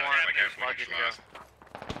 What do you want like after halfway Squad to to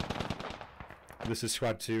go? This is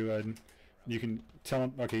Squad 2. You can tell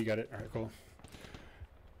them. Okay, you got it. All right, cool.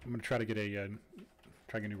 I'm gonna try to get a a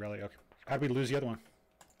new rally. Okay. How did we lose the other one?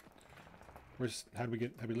 How did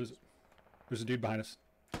we lose it? There's a dude behind us.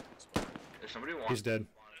 If somebody wants, He's dead.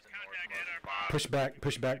 Push back.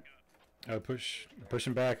 Push back. Push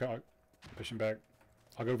him back. Push him back.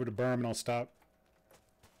 I'll go over to berm and I'll stop.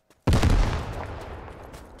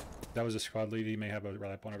 That was a squad lead. He may have a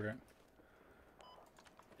rally point over here.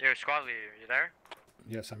 Yo, squad leader, you there?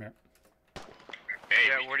 Yes, I'm here. Hey,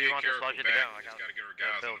 Yeah, where do you want this logic to go? I We just got- gotta get our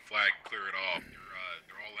guys on the flag and clear it off.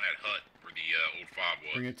 They're all in that hut where the old fob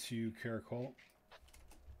was. Bring it to Karakul.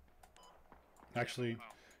 Actually,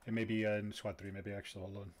 it may be in Squad 3. Maybe actually,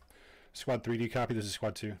 hold on. Squad 3, do you copy? This is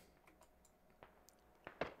Squad 2.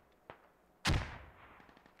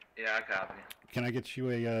 yeah, I copy. Can I get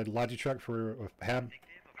you a Logi truck for a hab?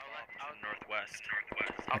 Northwest.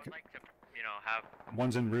 I would like to, have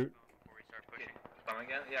One's en route. before we start pushing. Come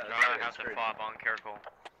again? Yeah, No, I have to fob on Karakul.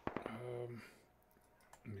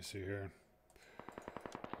 Let me see here.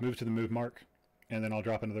 Move to the move mark, and then I'll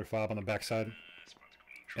drop another fob on the backside,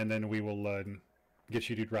 and then we will get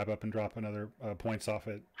you to wrap up and drop another points off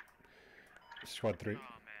at Squad 3. Oh, man.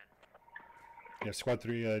 Yeah, Squad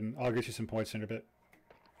 3, and I'll get you some points in a bit.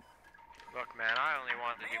 Look, man, I only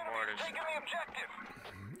want to do mortars.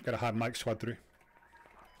 Got a hot mic, Squad 3.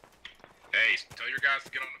 Hey, tell your guys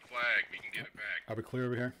to get on the flag. We can get it back. Are we clear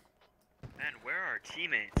over here? Man, where are our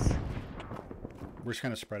teammates? We're just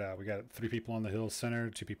kind of spread out. We got 3 people on the hill center,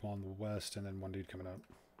 2 people on the west, and then 1 dude coming up.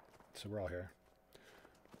 So we're all here.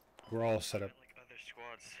 We're all set up. Like other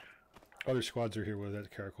squads. Other squads are here with at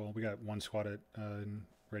Karakul. We got 1 squad at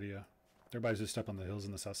Radio. Everybody's just up on the hills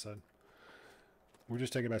on the south side. We're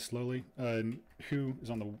just taking it back slowly. And who is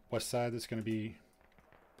on the west side? That's going to be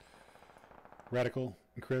Radical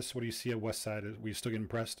and Chris. What do you see at west side? Are we still getting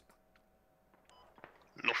pressed?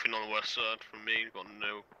 Nothing on the west side from me. Got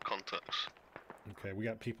no contacts. Okay, we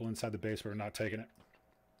got people inside the base, but we're not taking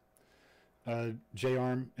it.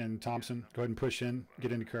 J-Arm and Thompson, go ahead and push in.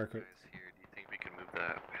 Get into Karakul. Do you think we can move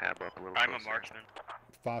that hab up a little I'm closer? a marksman.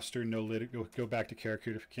 Foster, no lid. Go back to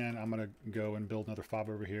Karakul if you can. I'm gonna go and build another fob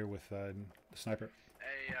over here with the sniper.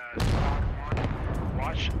 Hey, squad 1,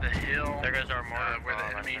 watch the hill. There goes our mortar. where the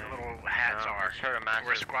enemy little hats are. I heard a massive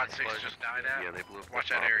Where squad 6 explosion. just died at. Yeah, they blew up. Watch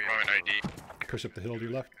that area. ID. Push up the hill to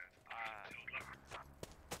your left.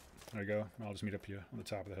 There you go. I'll just meet up you on the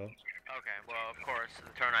top of the hill. Okay, well, of course, the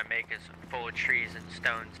turn I make is full of trees and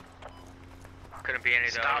stones. Couldn't be any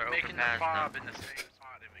of the Stop other making open the paths. fob in the same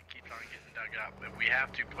spot if it keeps on getting dug up. But we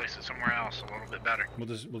have to place it somewhere else a little bit better. We'll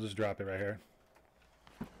just drop it right here.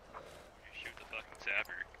 You shoot the fucking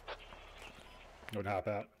sapper. Don't hop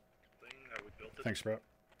out. Thanks, bro.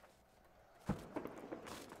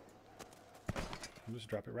 We'll just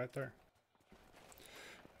drop it right there.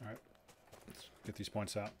 Alright. Let's get these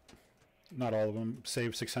points out. Not all of them.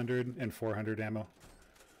 Save 600 and 400 ammo.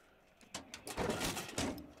 We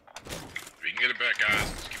can get it back, guys.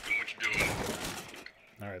 Just keep doing what you're doing.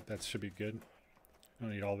 Alright, that should be good.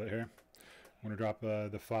 Don't need all of it here. I'm going to drop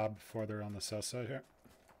the fob farther on the south side here.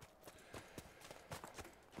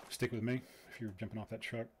 Stick with me if you're jumping off that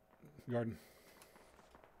truck. Garden.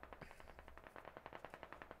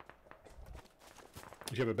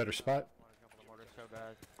 Do you have a better spot? So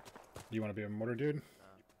bad. Do you want to be a mortar dude?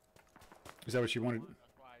 Is that what you wanted? That's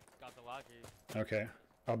why I got the logic. Okay.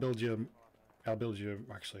 I'll build you,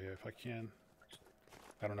 actually, if I can.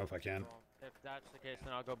 I don't know if I can. Well, if that's the case,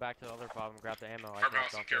 then I'll go back to the other fob and grab the ammo. Our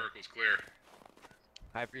mouse and Karakul's clear.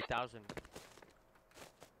 I have 3,000.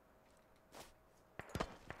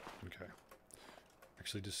 Okay.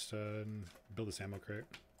 Actually, just build this ammo crate.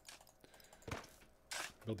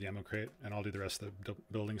 Build the ammo crate, and I'll do the rest of the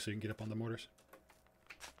building so you can get up on the mortars.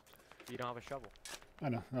 You don't have a shovel. I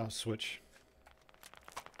know. I'll switch.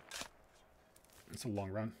 It's a long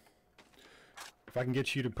run. If I can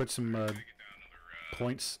get you to put some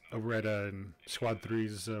points over at Squad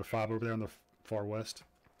 3's fob over there on the far west,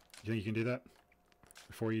 you think you can do that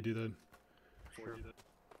before you do the? Sure.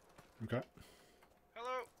 Okay.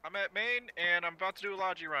 Hello, I'm at Maine, and I'm about to do a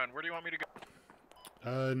Logi run. Where do you want me to go?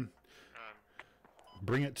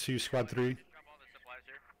 Bring it to Squad 3. Drop all the supplies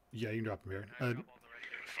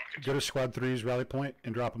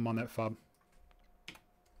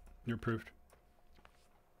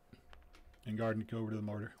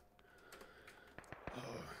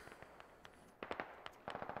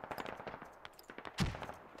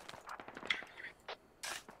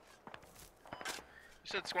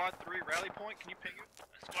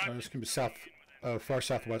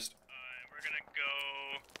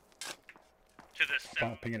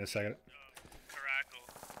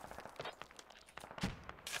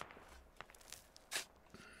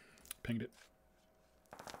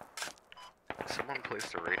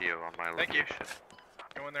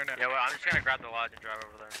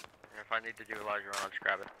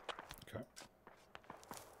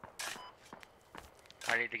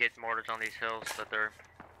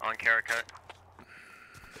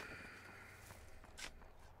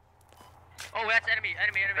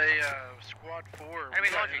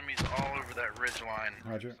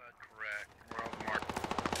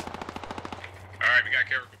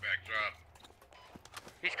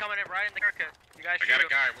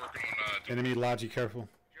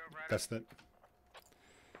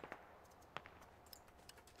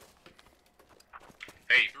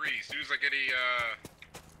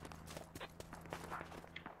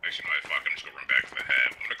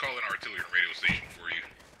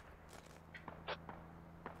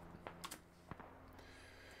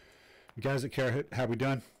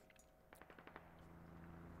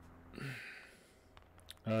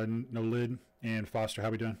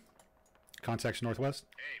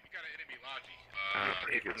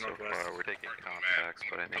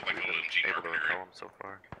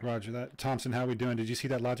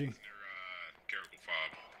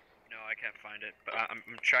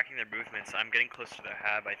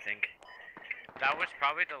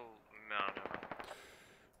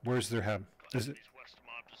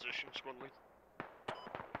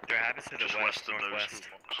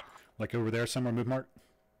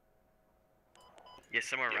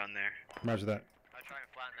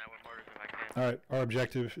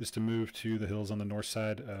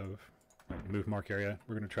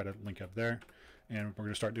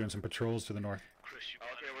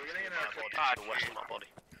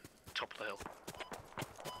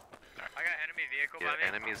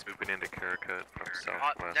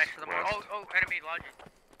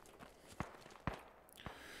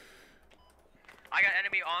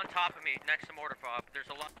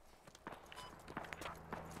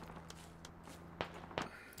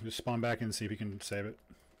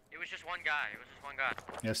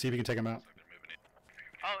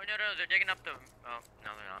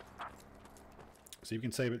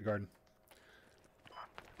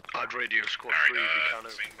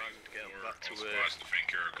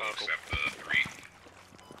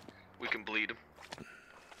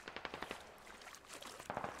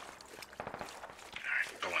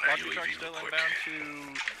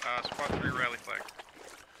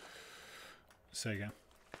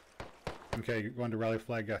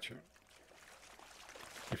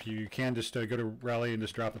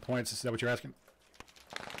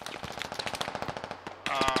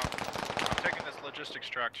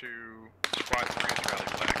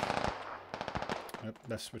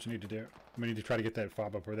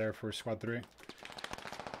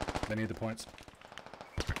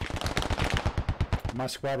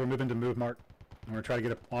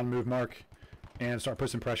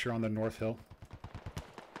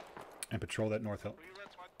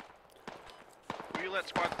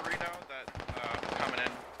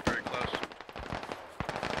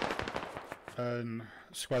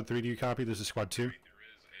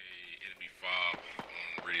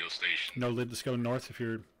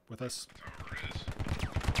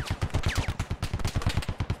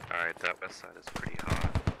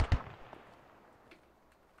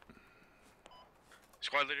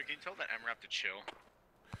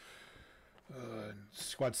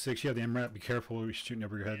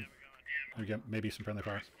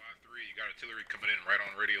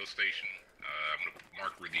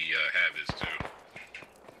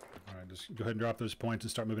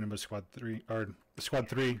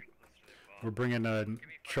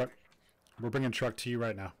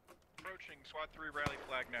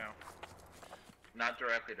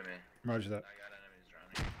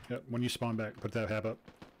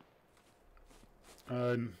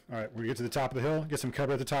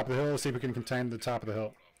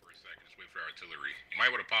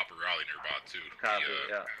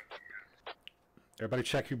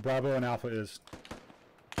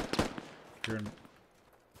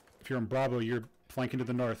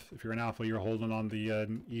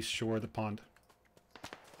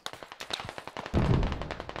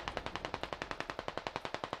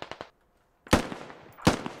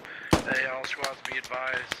Hey, all squads, be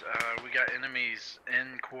advised. We got enemies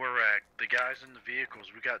in Korak. The guys in the vehicles.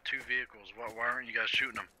 We got 2 vehicles. Why aren't you guys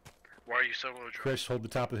shooting them? Why are you solo driving? Chris, hold the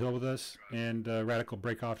top of the hill with us, and Radical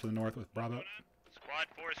break off to the north with Bravo. Squad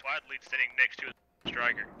 4, squad lead sitting next to a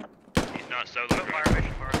striker. He's not solo Put driving. fire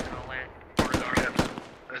mission marks on the land.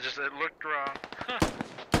 It looked wrong.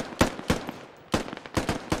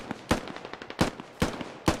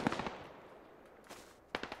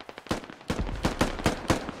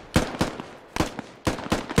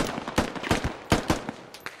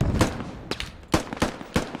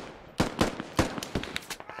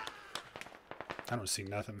 I don't see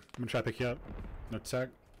nothing. I'm gonna try to pick you up. No tech.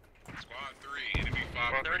 Squad 3, enemy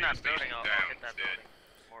 5. Well, they're in that building. I'll hit that building.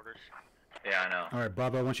 Mortars. Yeah, I know. All right,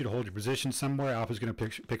 Bravo. I want you to hold your position somewhere. Alpha's gonna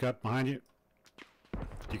pick up behind you.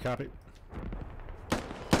 Do you copy?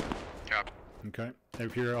 Copy. Okay.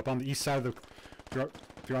 If you're up on the east side of the,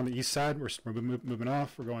 if you're on the east side, we're moving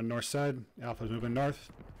off. We're going north side. Alpha's moving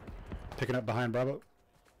north. Picking up behind Bravo.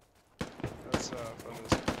 That's from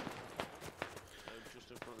this.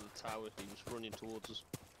 Just in front of the tower. He was running towards us.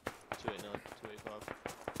 289, 285.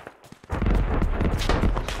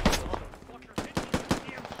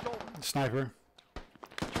 Sniper.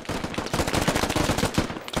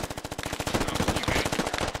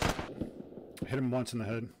 Hit him once in the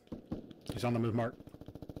head. He's on the move mark.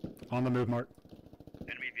 On the move mark.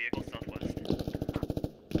 Enemy vehicle southwest.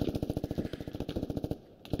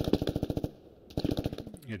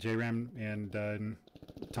 Yeah, J-Ram and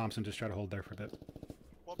Thompson just try to hold there for a bit.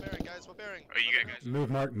 What bearing, guys? What bearing? Oh, you guys. Move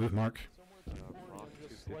mark, move mark.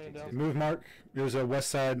 Move mark. There's a west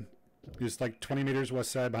side. There's like 20 meters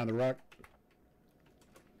west side behind the rock.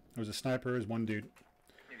 There's a sniper. There's one dude.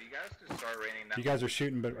 If you guys could start raining down. You guys are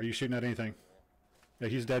shooting, but are you shooting at anything? Yeah,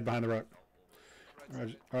 he's dead behind the rock. All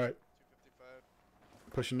right.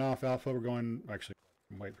 Pushing off Alpha. We're going. Actually,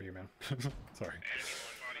 wait for you, man. Sorry.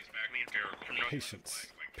 Patience.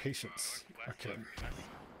 Patience. Okay.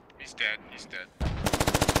 He's dead. He's dead.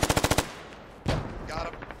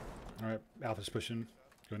 Got him. All right. Alpha's pushing.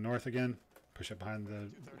 Go north again. Push up behind the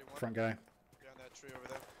front guy. Behind that tree over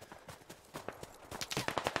there.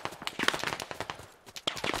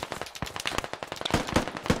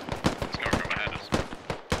 Let's go from ahead us.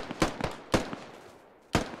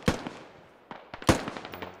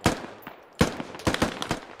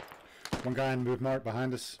 One guy in move mark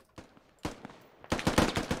behind us.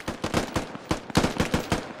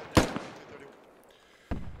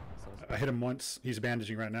 I hit him once. He's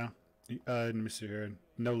bandaging right now. Let me see here.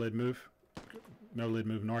 No lid move. No lid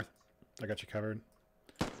move north. I got you covered.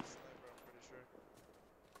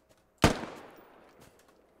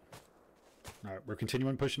 Alright, we're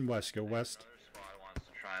continuing pushing west. Go west. Another squad wants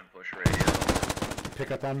to try and push radio.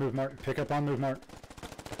 Pick up on move mark. Pick up on move mark.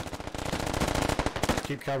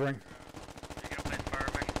 Keep covering. You gonna play fire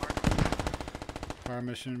mission mark? Fire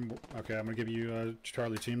mission. Okay, I'm gonna give you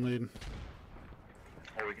Charlie team lead.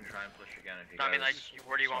 Or we can try and push again if you No, I guys. mean, like,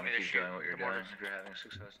 where do you want me to keep shoot? doing what you're The doing mortars? if you're having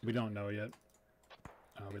success. We don't know yet.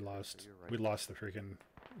 We lost. We lost the freaking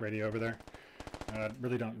radio over there.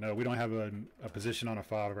 Really don't know. We don't have a position on a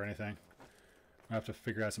fob or anything. I have to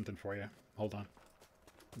figure out something for you. Hold on.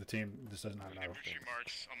 The team just doesn't know. Infantry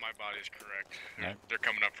marks on my body is correct. Right. They're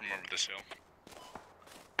coming up from over this hill.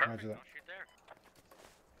 Roger that. I'll shoot there.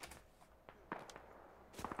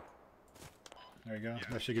 There you go.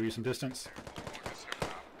 That should give you some distance.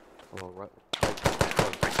 Oh, right.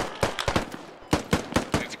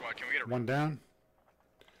 Hey, squad, can we get a... One down.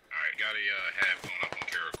 Alright, got a half going up on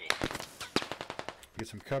Karakul. Get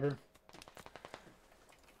some cover.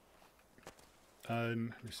 Let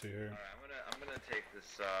me see here. Alright, I'm gonna take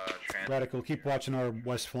this trans. Radical, keep watching our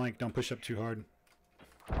west flank. Don't push up too hard.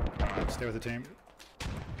 Stay with the team.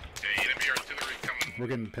 Hey, enemy artillery coming. We're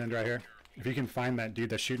getting pinned right here. If you can find that dude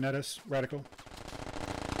that's shooting at us, Radical,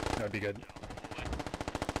 that would be good.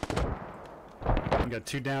 We got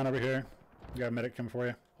 2 down over here. We got a medic coming for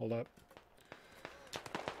you. Hold up.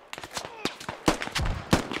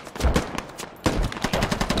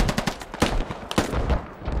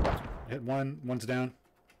 Hit one. One's down.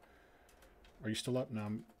 Are you still up?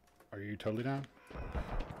 No. Are you totally down?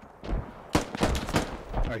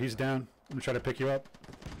 Alright, he's down. I'm gonna try to pick you up.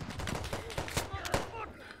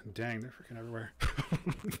 Dang, they're freaking everywhere.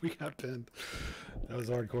 We got pinned. That was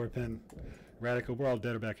a hardcore pin. Radical, we're all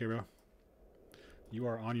dead back here, bro. You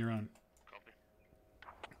are on your own.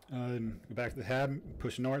 Go back to the hab,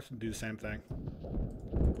 push north, and do the same thing.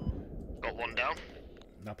 Got one down.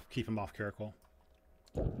 Now keep him off Karakul.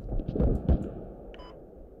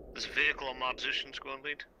 There's a vehicle on my position, squad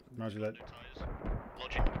lead. Roger that.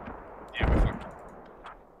 Logic. Yeah, we fucked.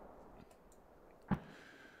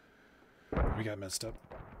 We got messed up.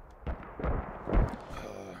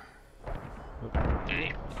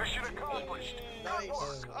 Mission accomplished. Nice.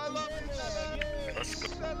 I love it. Let's go.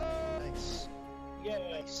 Nice.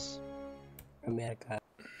 Yes. America.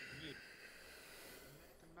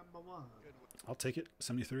 Number one. I'll take it.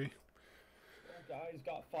 73. Guys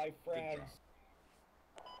got 5 frags.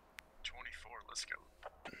 24, let's go.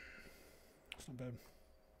 It's not bad.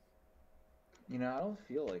 You know, I don't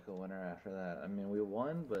feel like a winner after that. I mean, we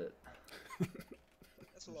won, but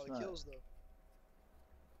That's a lot of kills, though.